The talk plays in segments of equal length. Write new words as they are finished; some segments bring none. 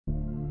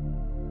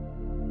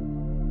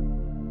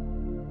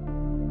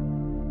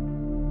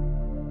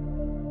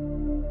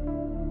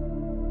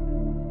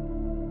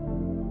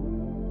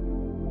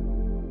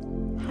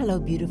Hello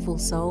beautiful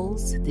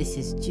souls, this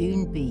is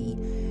June B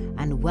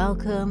and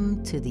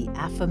welcome to the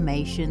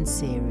Affirmation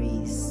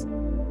series.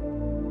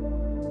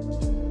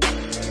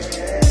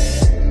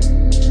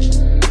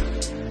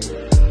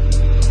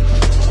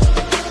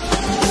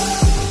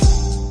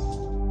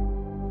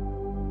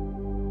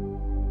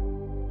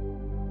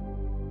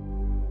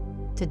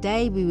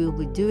 Today we will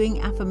be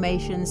doing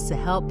affirmations to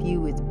help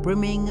you with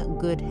brimming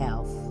good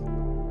health.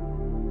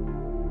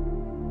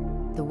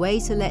 The way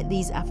to let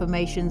these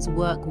affirmations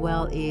work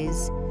well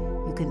is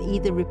you can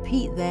either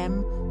repeat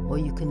them or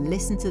you can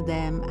listen to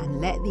them and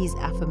let these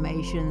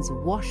affirmations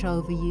wash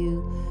over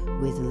you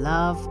with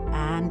love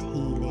and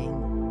healing.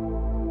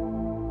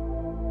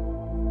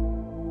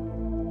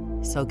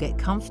 So get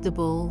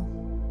comfortable,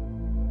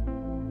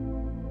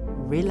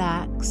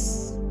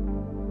 relax.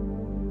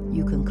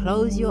 You can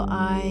close your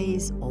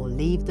eyes or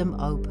leave them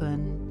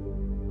open,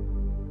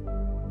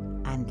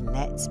 and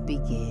let's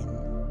begin.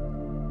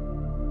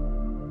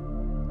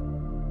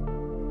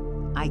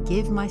 I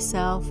give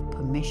myself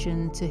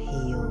permission to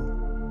heal.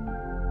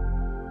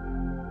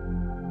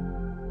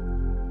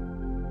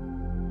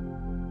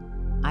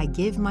 I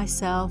give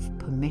myself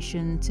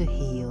permission to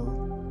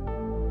heal.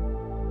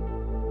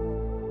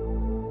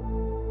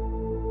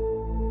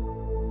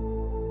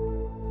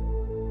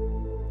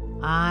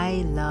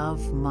 I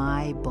love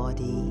my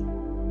body.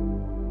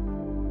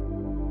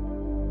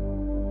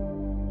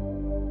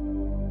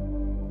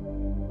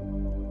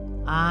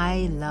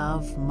 I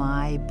love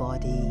my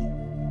body.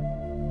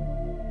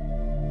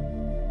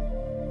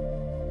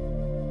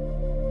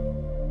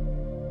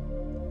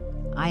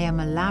 I am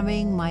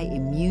allowing my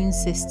immune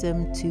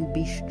system to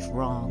be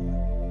strong.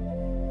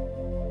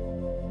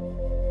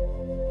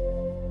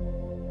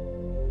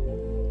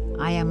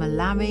 I am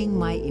allowing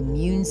my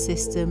immune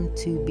system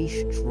to be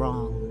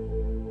strong.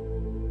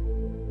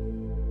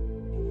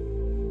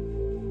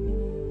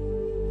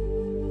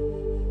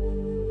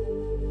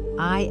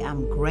 I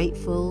am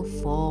grateful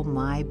for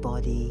my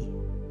body.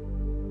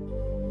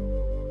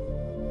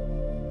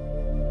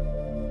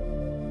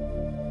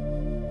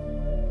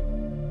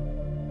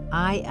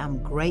 I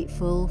am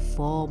grateful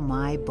for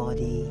my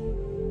body.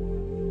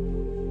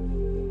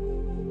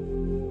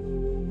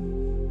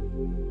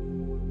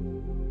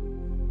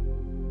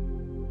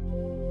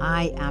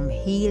 I am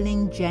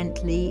healing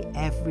gently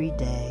every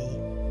day.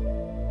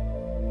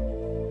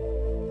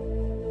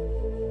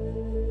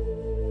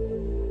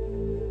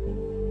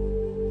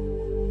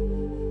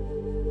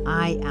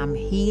 I am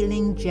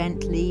healing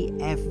gently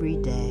every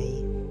day.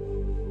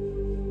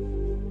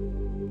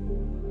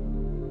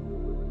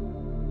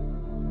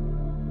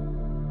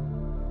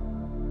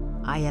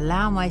 I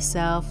allow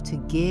myself to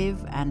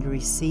give and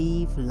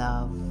receive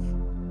love.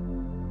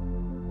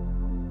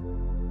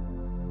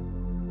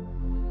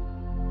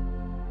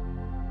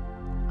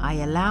 I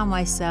allow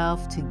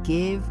myself to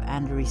give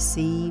and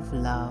receive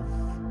love.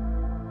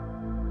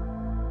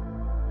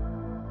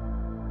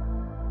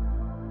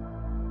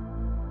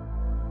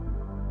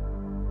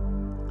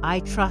 I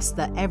trust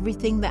that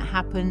everything that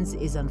happens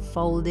is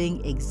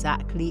unfolding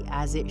exactly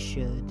as it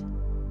should.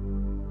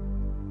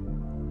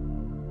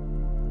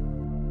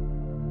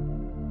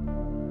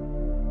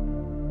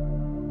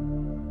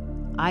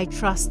 I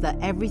trust that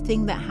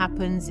everything that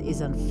happens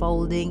is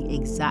unfolding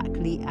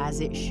exactly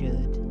as it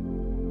should.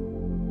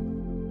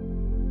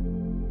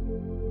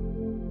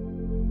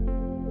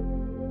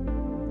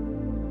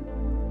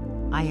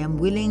 I am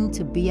willing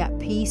to be at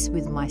peace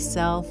with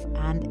myself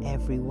and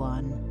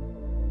everyone.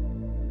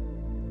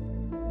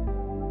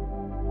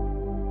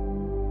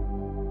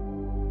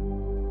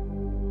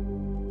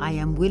 I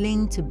am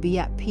willing to be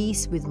at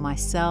peace with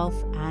myself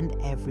and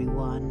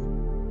everyone.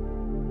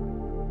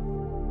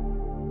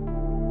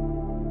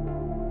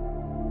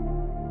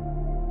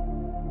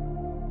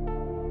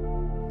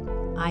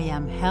 I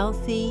am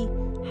healthy,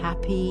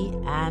 happy,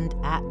 and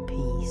at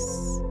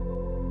peace.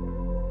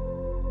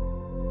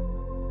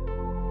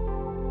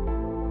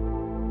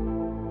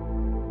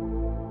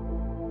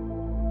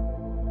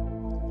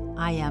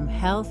 I am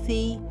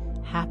healthy,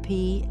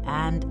 happy,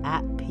 and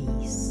at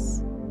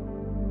peace.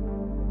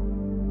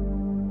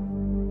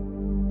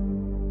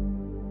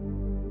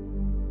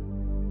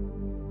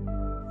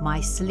 My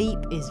sleep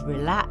is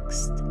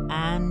relaxed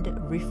and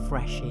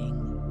refreshing.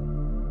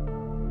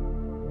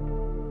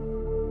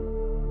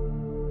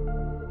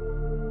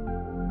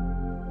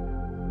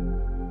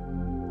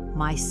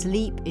 My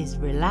sleep is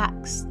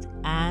relaxed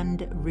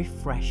and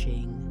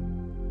refreshing.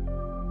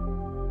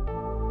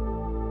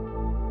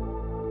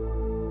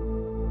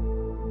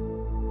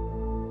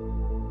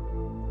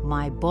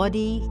 My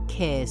body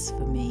cares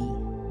for me.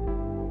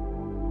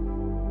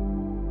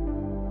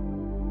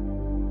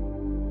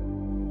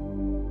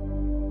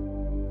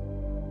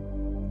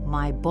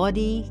 My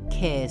body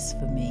cares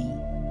for me.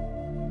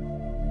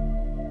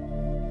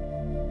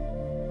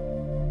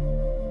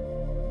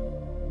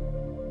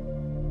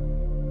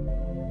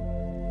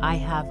 I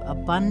have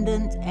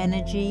abundant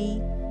energy,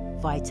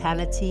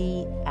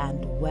 vitality,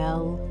 and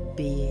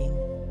well-being.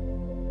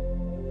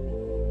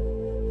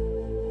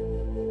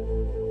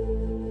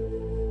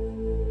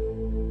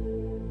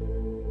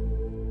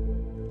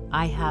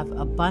 I have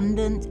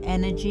abundant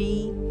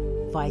energy,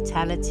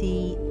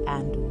 vitality,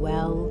 and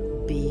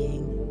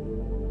well-being.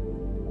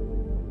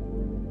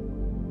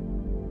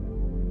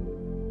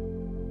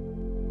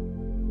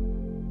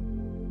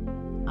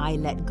 I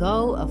let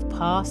go of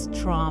past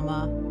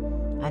trauma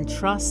and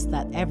trust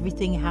that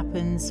everything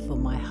happens for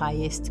my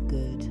highest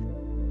good.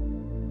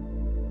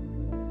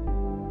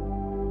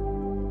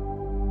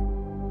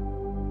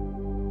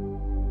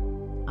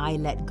 I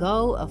let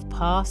go of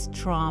past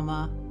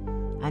trauma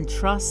and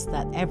trust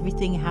that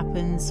everything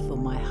happens for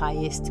my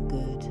highest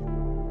good.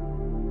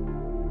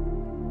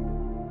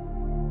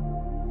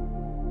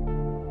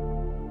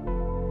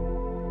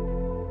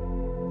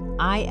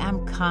 I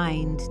am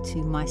kind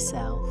to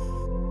myself.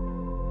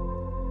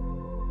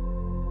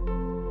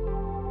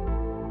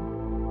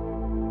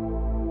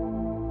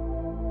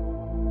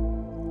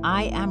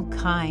 I am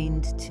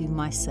kind to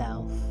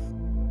myself.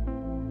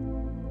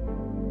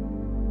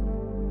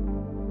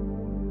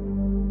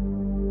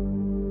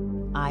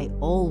 I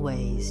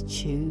always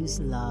choose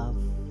love.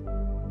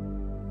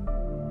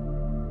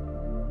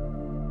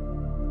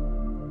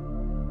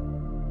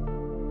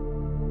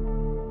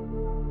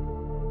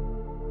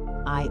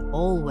 I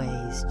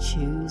always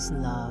choose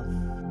love.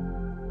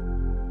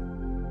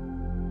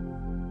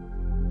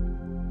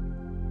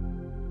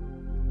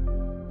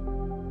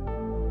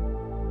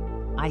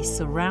 I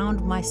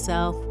surround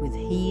myself with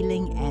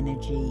healing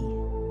energy.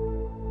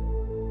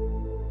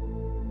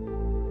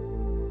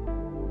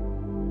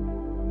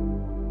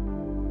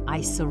 I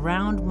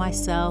surround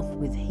myself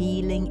with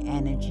healing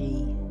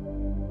energy.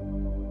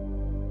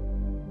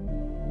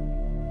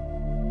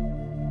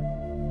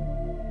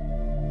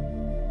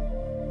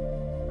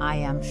 I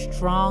am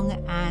strong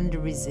and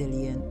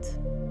resilient.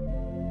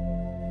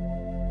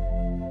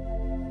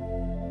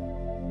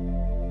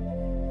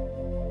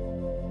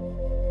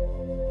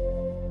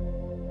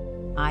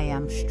 I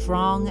am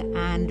strong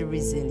and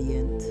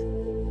resilient.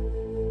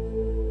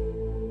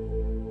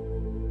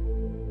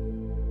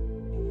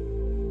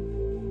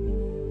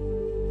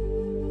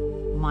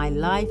 My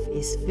life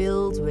is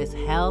filled with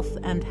health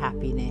and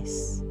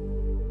happiness.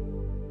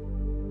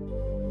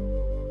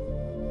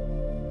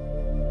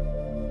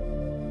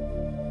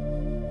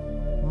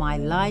 My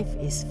life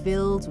is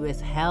filled with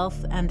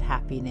health and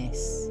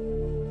happiness.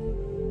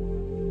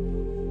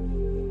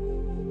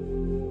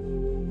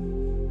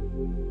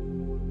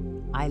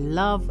 I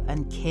love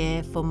and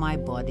care for my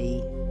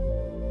body.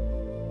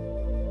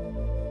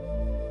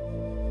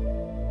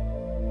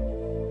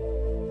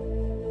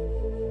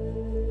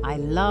 I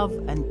love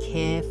and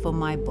care for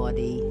my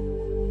body.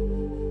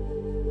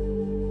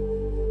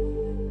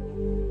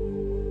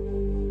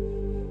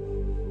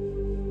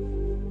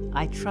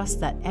 I trust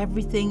that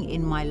everything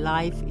in my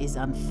life is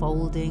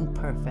unfolding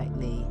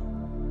perfectly.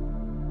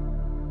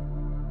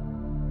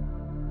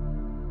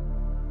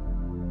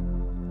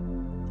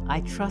 I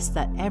trust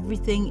that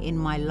everything in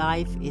my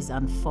life is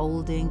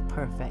unfolding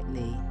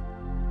perfectly.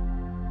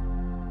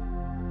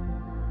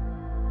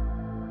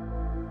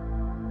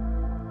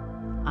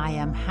 I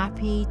am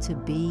happy to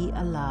be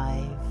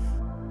alive.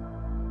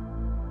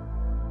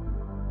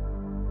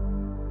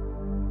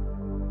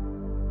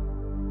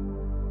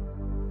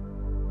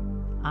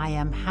 I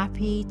am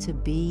happy to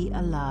be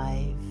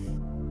alive.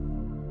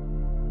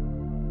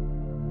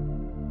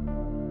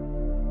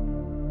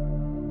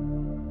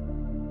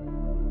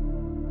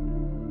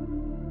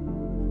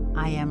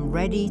 I am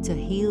ready to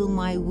heal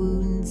my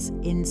wounds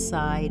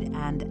inside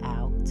and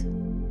out.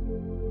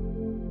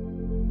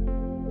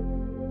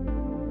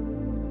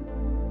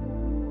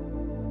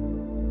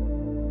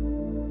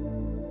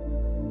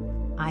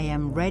 I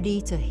am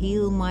ready to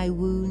heal my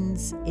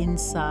wounds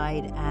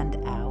inside and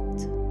out.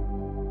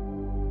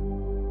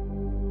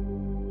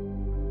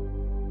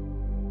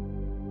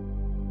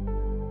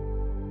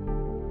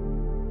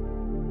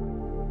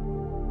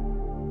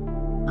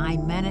 I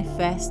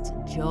manifest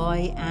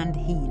joy and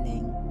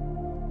healing.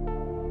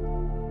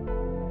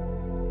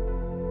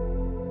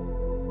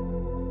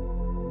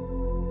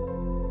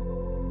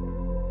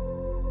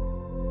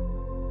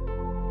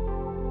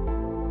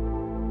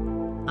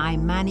 I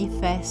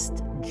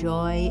manifest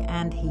joy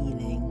and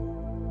healing.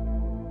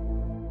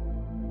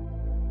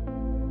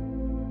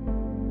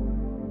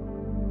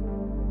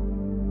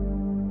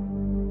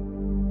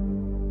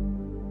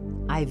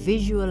 I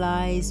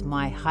visualize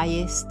my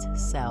highest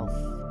self.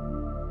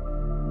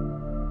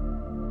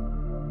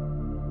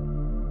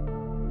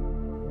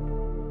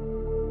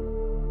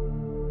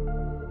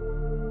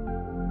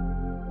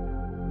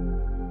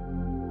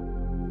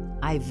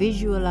 I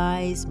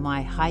visualize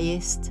my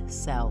highest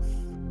self.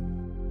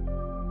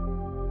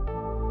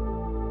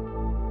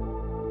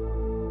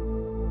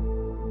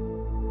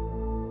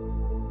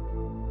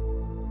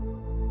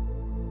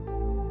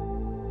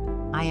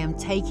 I am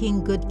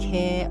taking good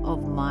care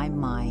of my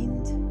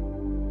mind.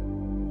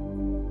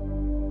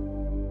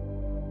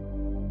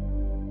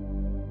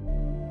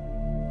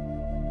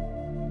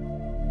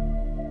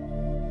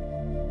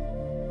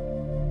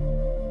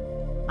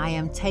 I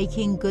am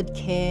taking good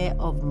care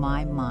of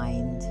my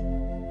mind.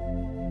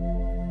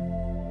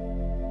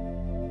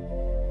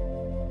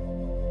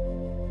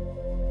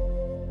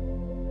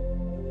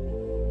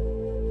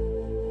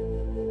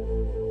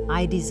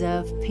 I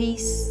deserve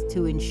peace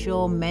to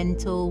ensure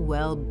mental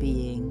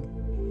well-being.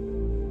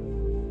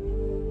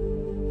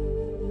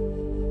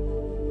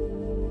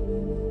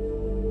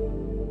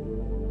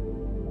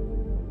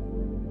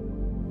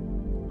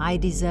 I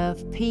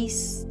deserve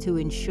peace to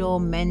ensure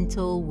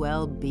mental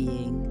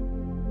well-being.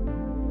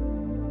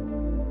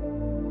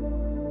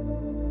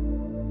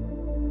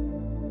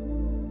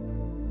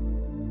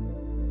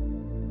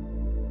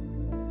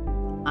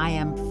 I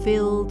am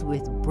filled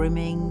with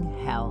brimming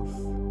health.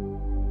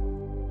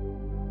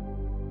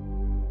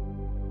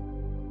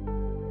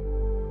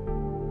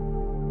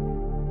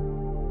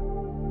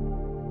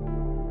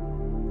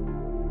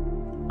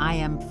 I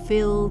am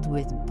filled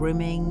with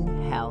brimming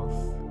health.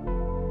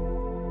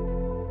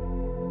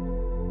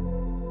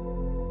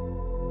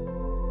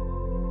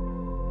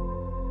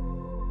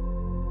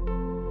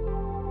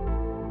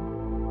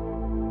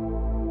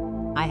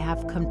 I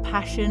have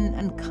compassion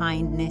and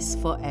kindness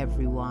for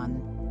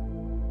everyone.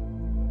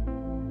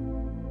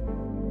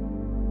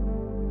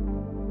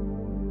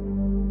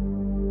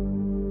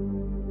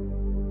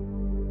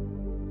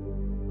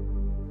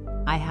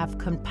 I have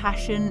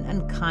compassion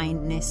and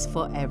kindness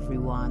for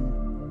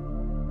everyone.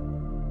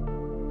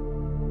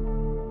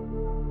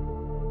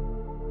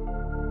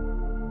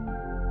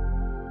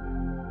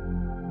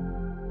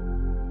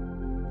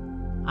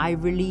 I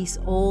release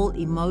all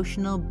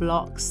emotional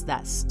blocks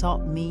that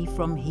stop me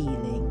from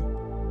healing.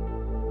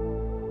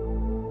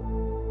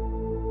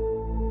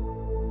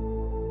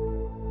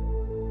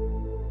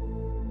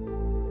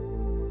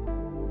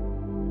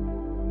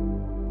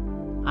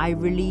 I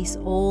release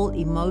all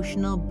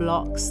emotional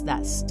blocks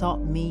that stop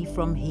me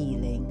from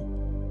healing.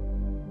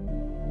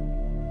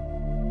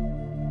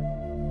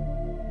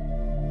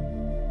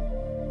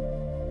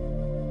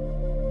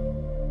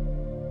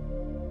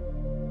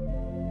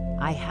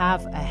 I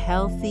have a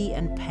healthy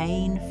and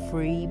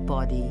pain-free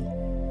body.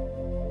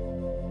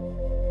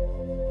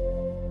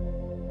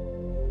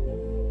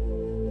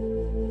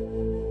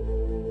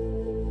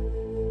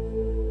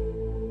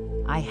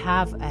 I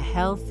have a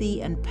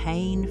healthy and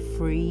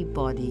pain-free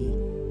body.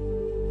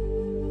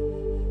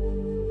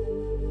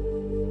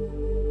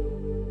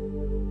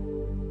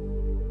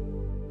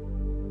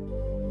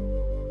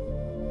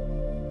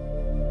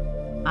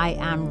 I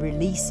am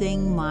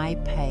releasing my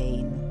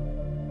pain.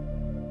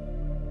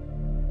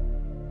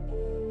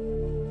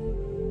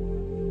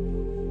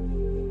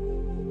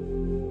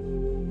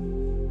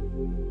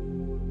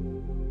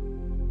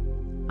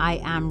 I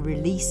am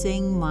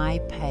releasing my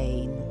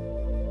pain.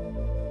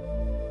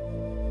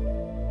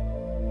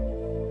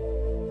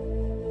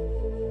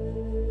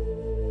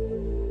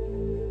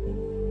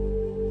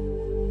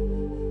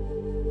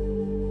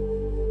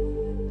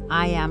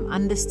 I am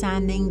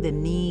understanding the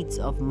needs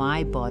of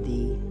my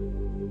body.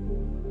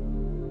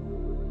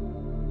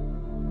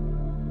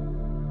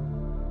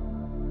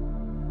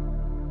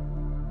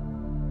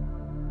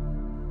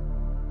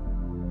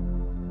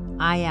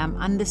 I am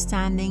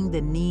understanding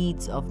the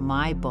needs of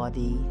my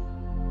body.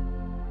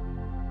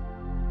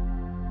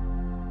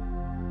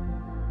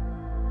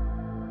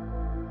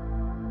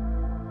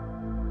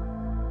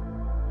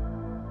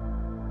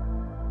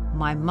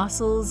 My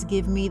muscles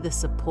give me the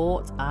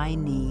support I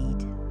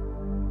need.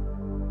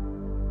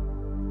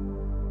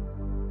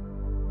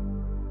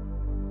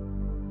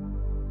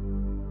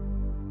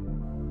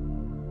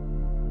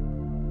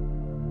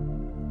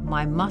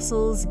 My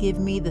muscles give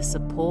me the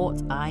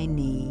support I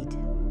need.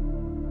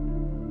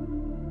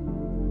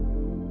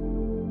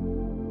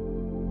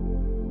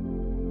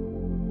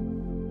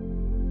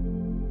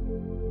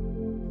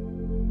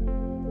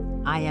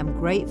 I am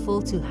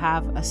grateful to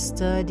have a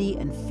sturdy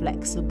and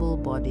flexible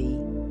body.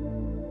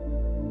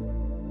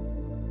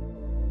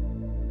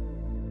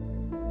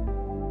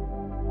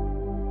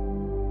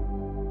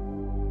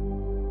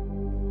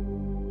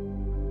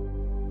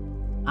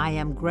 I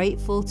am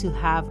grateful to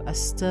have a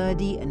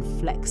sturdy and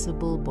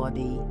flexible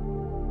body.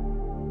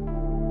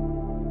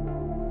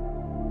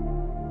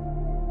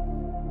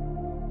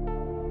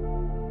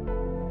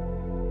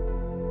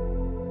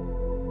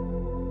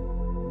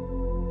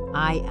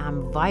 I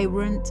am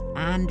vibrant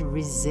and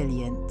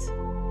resilient.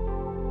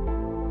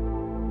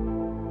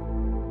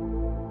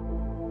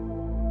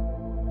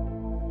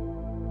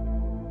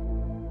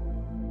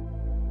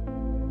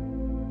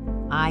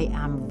 I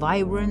am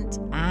vibrant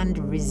and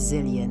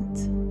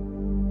resilient.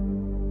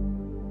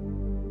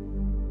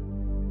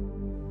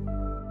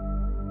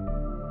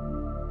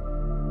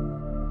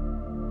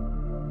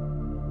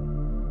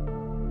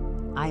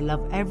 I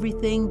love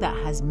everything that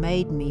has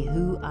made me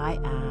who I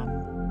am.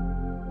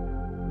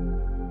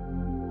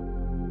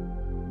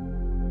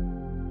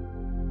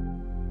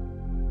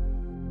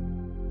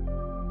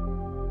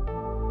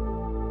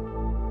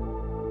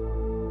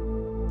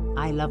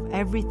 I love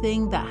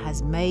everything that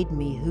has made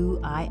me who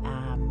I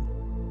am.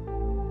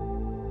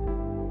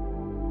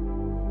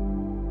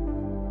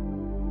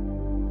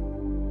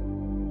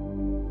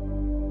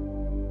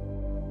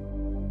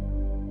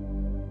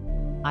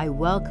 I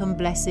welcome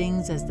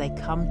blessings as they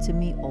come to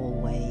me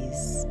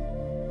always.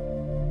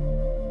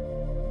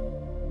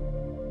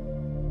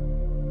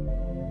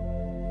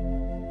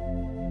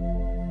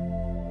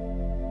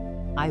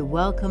 I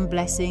welcome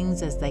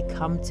blessings as they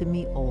come to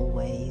me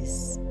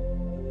always.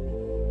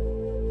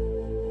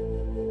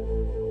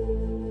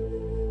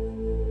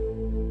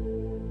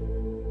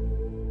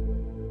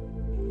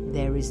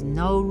 There is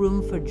no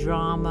room for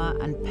drama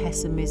and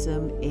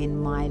pessimism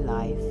in my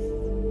life.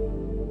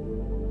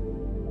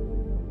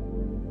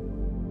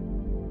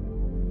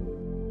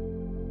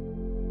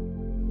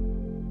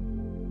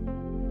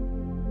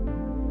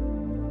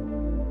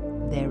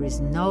 There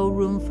is no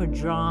room for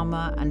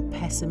drama and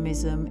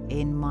pessimism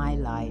in my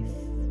life.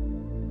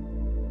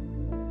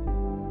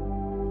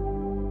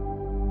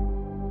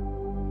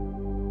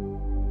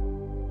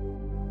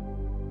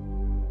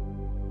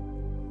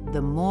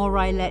 The more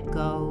I let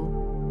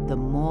go, the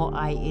more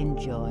I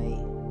enjoy.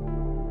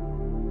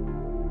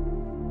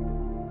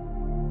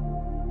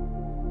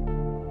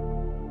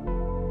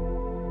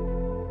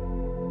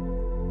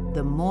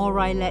 The more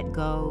I let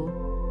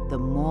go, the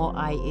more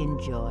I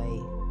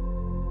enjoy.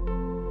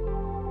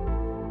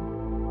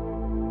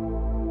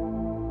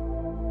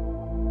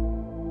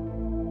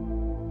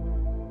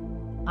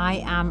 I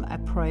am a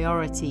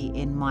priority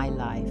in my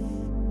life.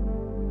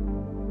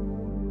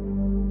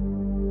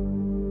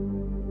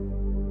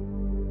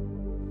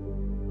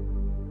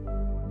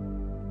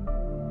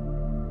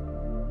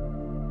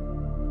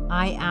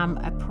 I am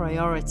a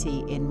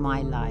priority in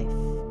my life.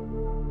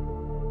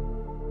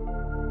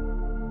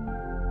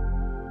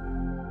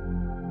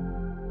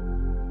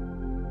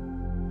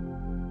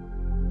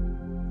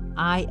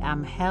 I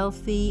am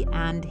healthy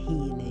and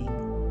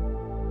healing.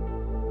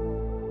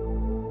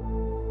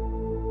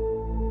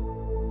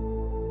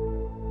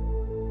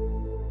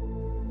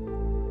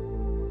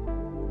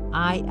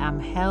 I am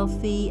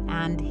healthy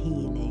and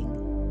healing.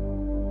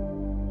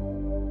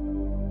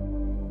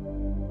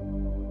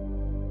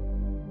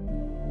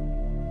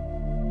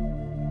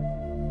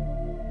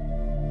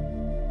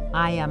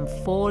 I am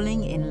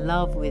falling in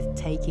love with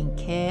taking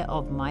care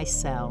of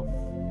myself.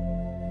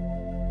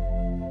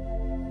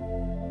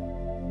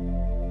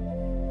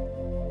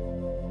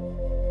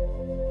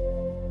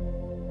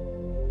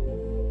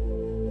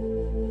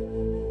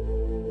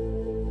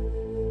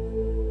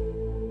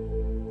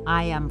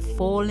 I am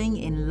falling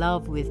in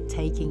love with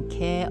taking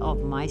care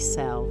of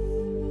myself.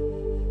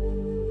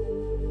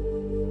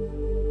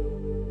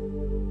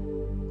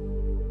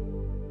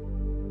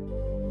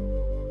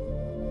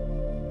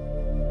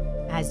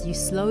 As you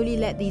slowly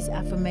let these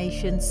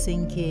affirmations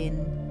sink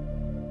in,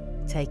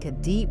 take a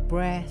deep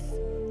breath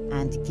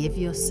and give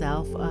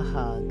yourself a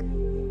hug,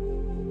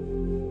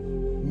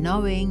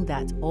 knowing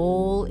that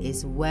all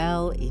is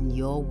well in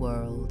your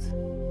world.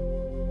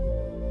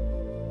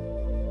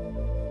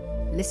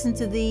 Listen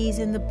to these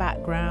in the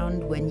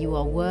background when you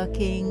are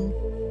working,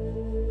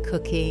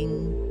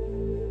 cooking,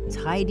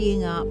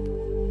 tidying up,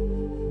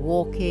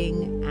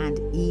 walking, and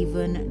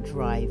even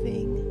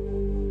driving.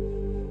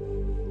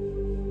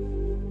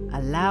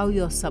 Allow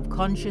your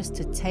subconscious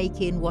to take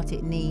in what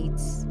it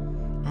needs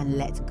and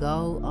let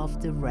go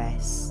of the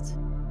rest.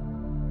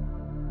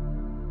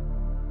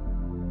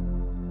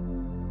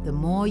 The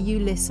more you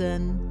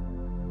listen,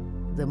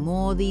 the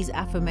more these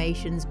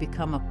affirmations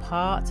become a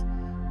part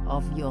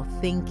of your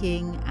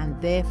thinking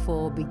and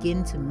therefore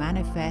begin to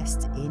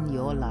manifest in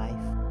your life.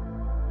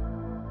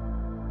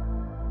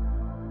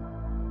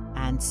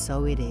 And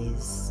so it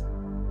is.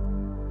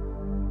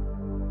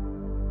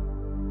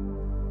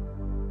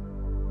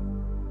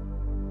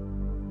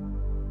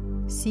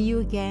 See you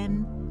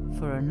again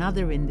for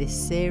another in this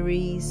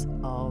series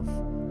of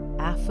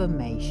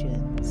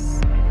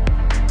affirmations.